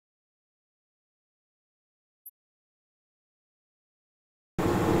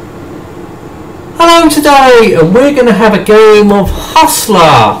Hello today, and we're going to have a game of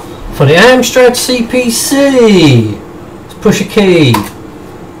Hustler for the Amstrad CPC. Let's push a key.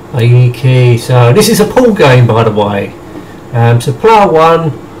 A key. So this is a pool game, by the way. So player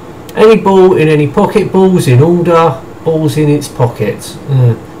one, any ball in any pocket, balls in order, balls in its pocket.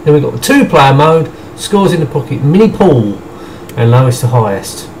 Then we've got the two-player mode, scores in the pocket, mini pool, and lowest to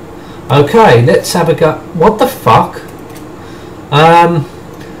highest. Okay, let's have a go. What the fuck?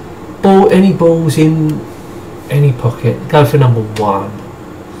 Any balls in any pocket. Go for number one.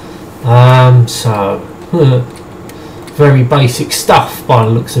 Very basic stuff by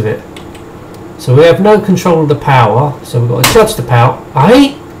the looks of it. So we have no control of the power, so we've got to judge the power.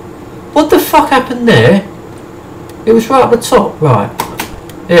 Hey, what the fuck happened there? It was right at the top. Right,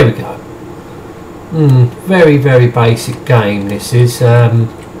 there we go. Very basic game this is.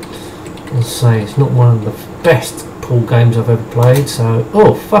 I'll say it's not one of the best pool games I've ever played, so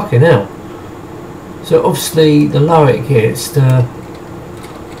oh fucking hell. So obviously the lower it gets, the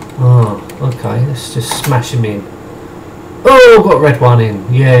okay, let's just smash him in. Oh, got a red one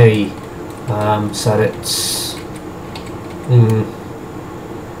in, yay. So that's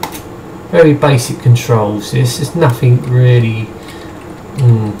very basic controls. This is nothing really,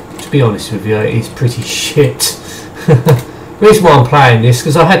 to be honest with you, it's pretty shit. The reason why I'm playing this,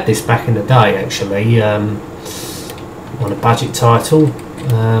 because I had this back in the day actually, on a budget title.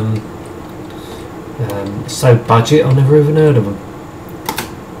 So budget, I've never even heard of them.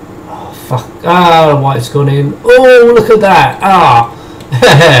 Oh fuck! Ah, white's gone in. Oh, look at that! Ah,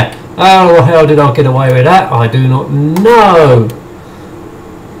 how the hell did I get away with that? I do not know.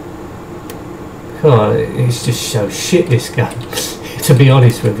 God, it's just so shit this game. To be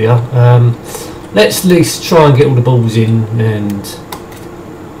honest with you. Let's at least try and get all the balls in, and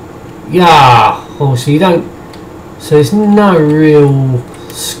yeah, obviously you don't. So there's no real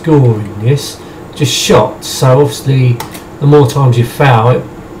score in this, just shots. So obviously the more times you foul, it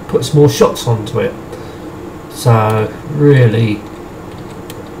puts more shots onto it. So really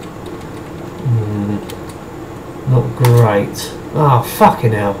not great. Ah,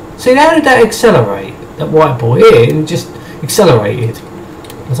 fucking hell. See, how did that accelerate? That white ball here, and just accelerated.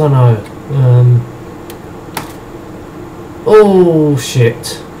 I don't know. Oh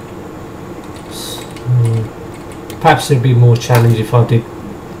shit. Perhaps it'd be more challenging if I did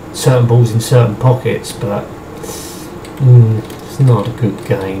certain balls in certain pockets, but it's not a good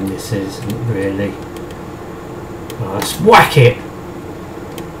game, this isn't really. Right, let's whack it!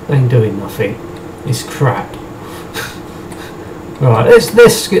 Ain't doing nothing. It's crap. Right,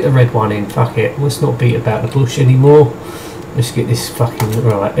 let's get the red one in, fuck it. Let's not beat about the bush anymore. Let's get this fucking...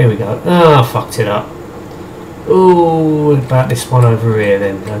 Right, here we go. Ah, fucked it up. Oh, about this one over here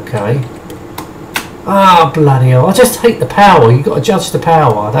then, okay. Ah, bloody hell. I just hate the power. You've got to judge the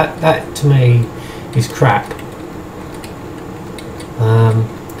power. That to me is crap.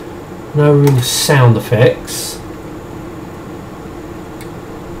 No real sound effects.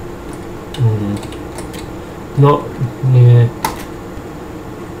 Not, yeah.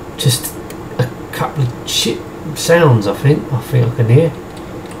 Just a couple of shit sounds, I think I can hear.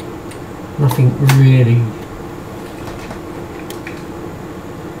 Nothing really.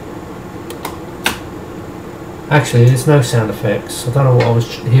 Actually, there's no sound effects. I don't know what I was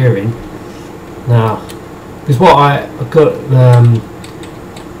hearing. Now, because what I got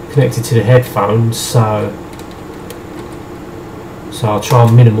connected to the headphones, so I'll try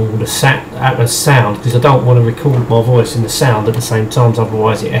and minimal the sound, because I don't want to record my voice in the sound at the same time,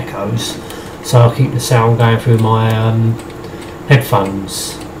 otherwise it echoes. So I'll keep the sound going through my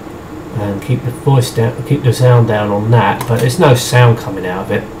headphones and keep the voice down, keep the sound down on that. But there's no sound coming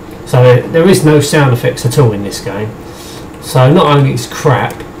out of it. So there is no sound effects at all in this game. So not only it's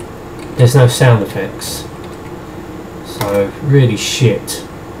crap, there's no sound effects. So really shit.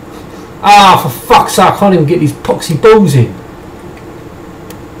 Ah, for fuck's sake, I can't even get these poxy balls in.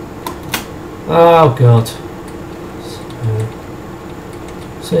 Oh god.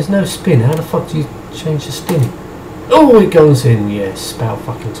 So there's no spin. How the fuck do you change the spin? Oh, it goes in. Yes, about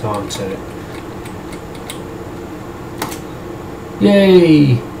fucking time to it.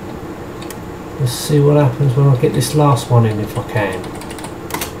 Yay! Let's see what happens when I get this last one in, if I can.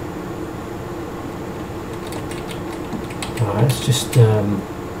 Alright, let's just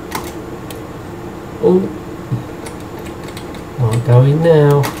oh, I'll go in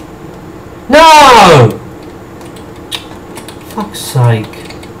now. No! Fuck's sake.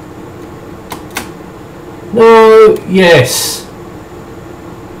 No, yes.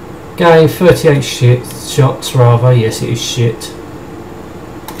 Game 38 shots rather. Yes, it is shit.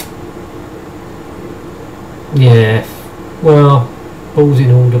 Yeah, well, Balls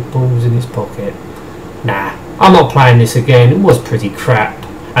in order, balls in his pocket. Nah, I'm not playing this again. It was pretty crap,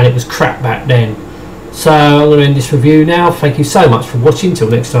 and it was crap back then. So I'm going to end this review now. Thank you so much for watching. Till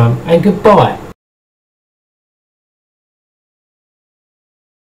next time, and goodbye.